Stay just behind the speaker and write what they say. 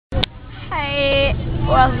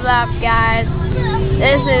What's up, guys?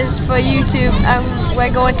 This is for YouTube, and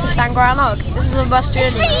we're going to Llangranog. This is a bus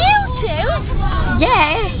journey. For YouTube?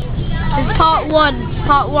 Yeah! It's part one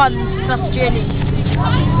bus journey.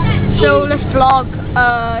 So let's vlog.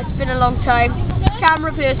 It's been a long time.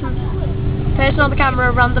 Camera person on the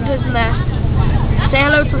camera, random person there. Say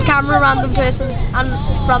hello to the camera, random person, and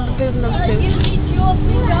random person number 2.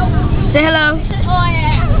 Say hello.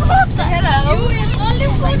 Say hello.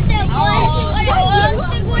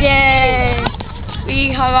 Yay! We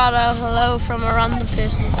have had a hello from a random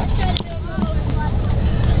person.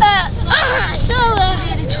 So,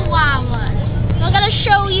 2 hours. We're going to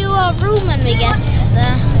show you our room when we get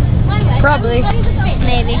there. Probably.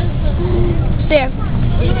 Maybe. See ya.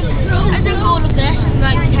 I think all of this in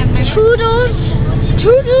like 10 minutes. Toodles!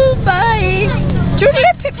 Toodle, bye!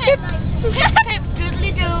 Toodle, pip, pip! Pip,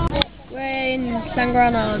 doodly doo. We're in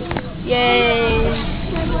Llangranog. Yay!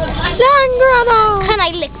 Llangranog! Can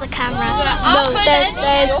I lick the camera? No,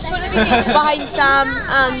 there's behind Sam,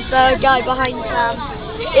 and the guy behind Sam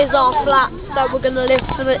is our flat that we're gonna live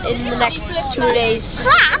in the next 2 days.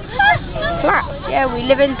 Flats? Flats, yeah, we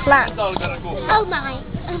live in flats. Oh my.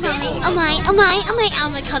 Oh my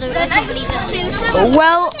god, I can't believe it.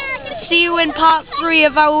 Well, see you in part 3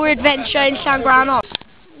 of our adventure in Llangranog.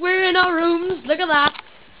 We're in our rooms, look at that.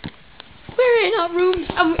 We're in our rooms.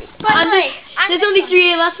 And there's only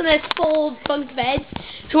 3 of us and there's 4 bunk beds.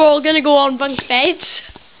 So we're all going to go on bunk beds.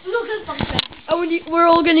 Look at bunk beds. And we're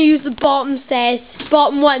all going to use the bottom stairs,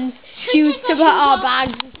 bottom ones, used to put our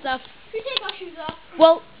bags and stuff. Can we take our shoes off?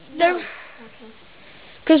 Well,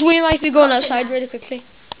 because we might be going outside really quickly.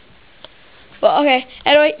 But okay,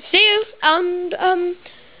 anyway, see you, and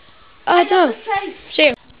I don't know. See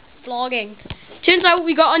you. Vlogging. Turns out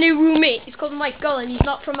we got a new roommate. He's called Michael, and he's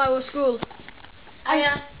not from our school.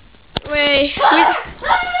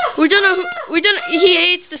 We don't know. He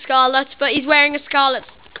hates the Scarlets, but he's wearing a Scarlet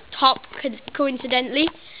top coincidentally.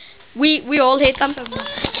 We all hate them.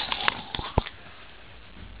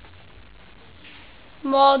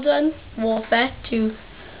 Modern Warfare 2.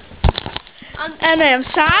 And I am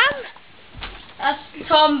Sam. That's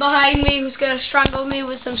Tom behind me, who's going to strangle me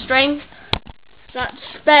with some string. That's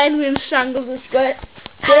Ben, who strangles with skirt.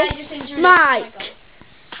 Mike.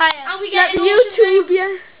 Hi. And we get YouTube,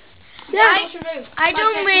 yeah. I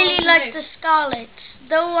don't really like the Scarlets,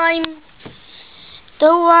 though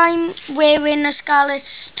I'm wearing a Scarlet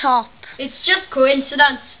top. It's just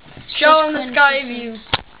coincidence. Show them the sky view.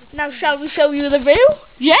 Now shall we show you the view?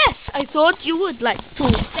 Yes, I thought you would like to.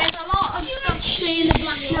 There's a lot of stuff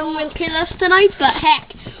Chainmail will kill us tonight, but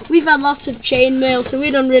heck, we've had lots of chainmail, so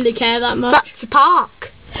we don't really care that much. That's the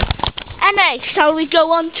park. Anyway, shall we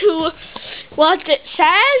go on to what it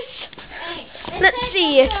says? Let's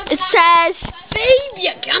see. It says, "Babe,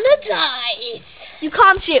 you're gonna die." You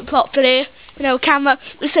can't see it properly, camera.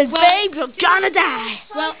 It says, "Babe, you're gonna die."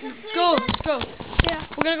 Well, go. Yeah,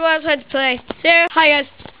 we're gonna go outside to play. There. Hi guys.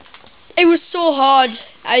 It was so hard.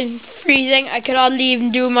 I'm freezing. I could hardly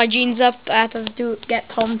even do my jeans up. I had to get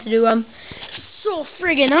Tom to do them. So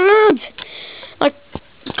friggin' hard. Like,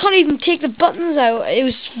 I can't even take the buttons out. It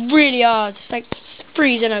was really hard. It's like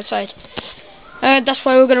freezing outside. That's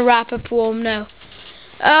why we're gonna wrap up warm now.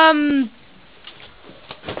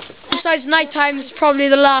 Besides nighttime, it's probably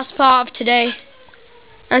the last part of today.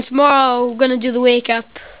 And tomorrow we're gonna do the wake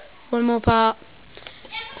up. One more part.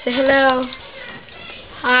 Say hello.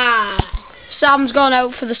 Ah. Sam's gone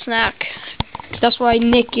out for the snack. That's why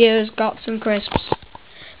Nick here's got some crisps.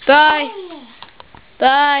 Bye.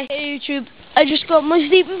 Bye. Hey YouTube. I just got my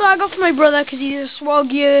sleeping bag off my brother because he's a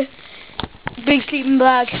swaggy, big sleeping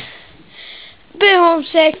bag. Bit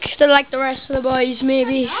homesick, like the rest of the boys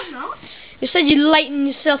maybe. I'm not. You said you'd lighten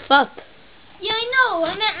yourself up. Yeah, I know.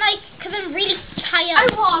 I meant because I'm really tired. I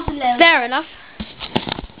was a little. Fair enough.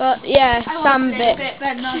 But yeah, Sam a bit.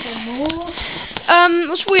 But nothing more.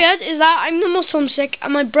 What's weird is that I'm the most homesick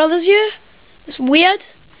and my brother's here. It's weird.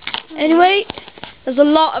 Anyway, there's a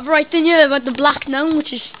lot of writing here about the Black Nun,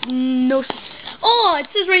 which is no. Oh, it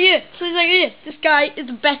says right here. It says right here. This guy is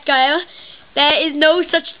the best guy ever. There is no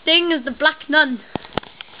such thing as the Black Nun.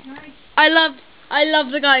 Nice. I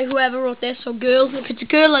love the guy whoever wrote this. So girl, if it's a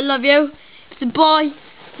girl, I love you. If it's a boy,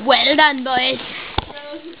 well done, boys.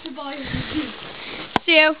 No, it's a boy.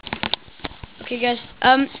 See you. Okay, guys.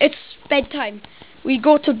 It's bedtime. We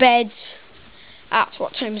go to bed at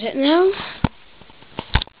what time is it now?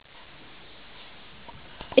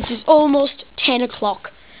 It is almost 10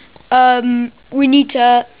 o'clock. We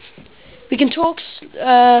can talk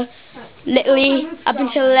literally up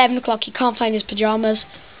until 11 o'clock. He can't find his pajamas.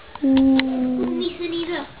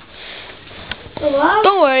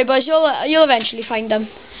 Don't worry, boys. You'll eventually find them.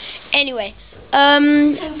 Anyway,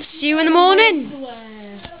 see you in the morning.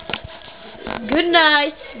 Good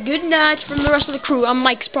night. Good night from the rest of the crew. And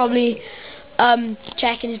Mike's probably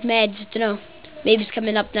checking his meds. Don't know. Maybe it's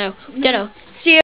coming up now. Don't know.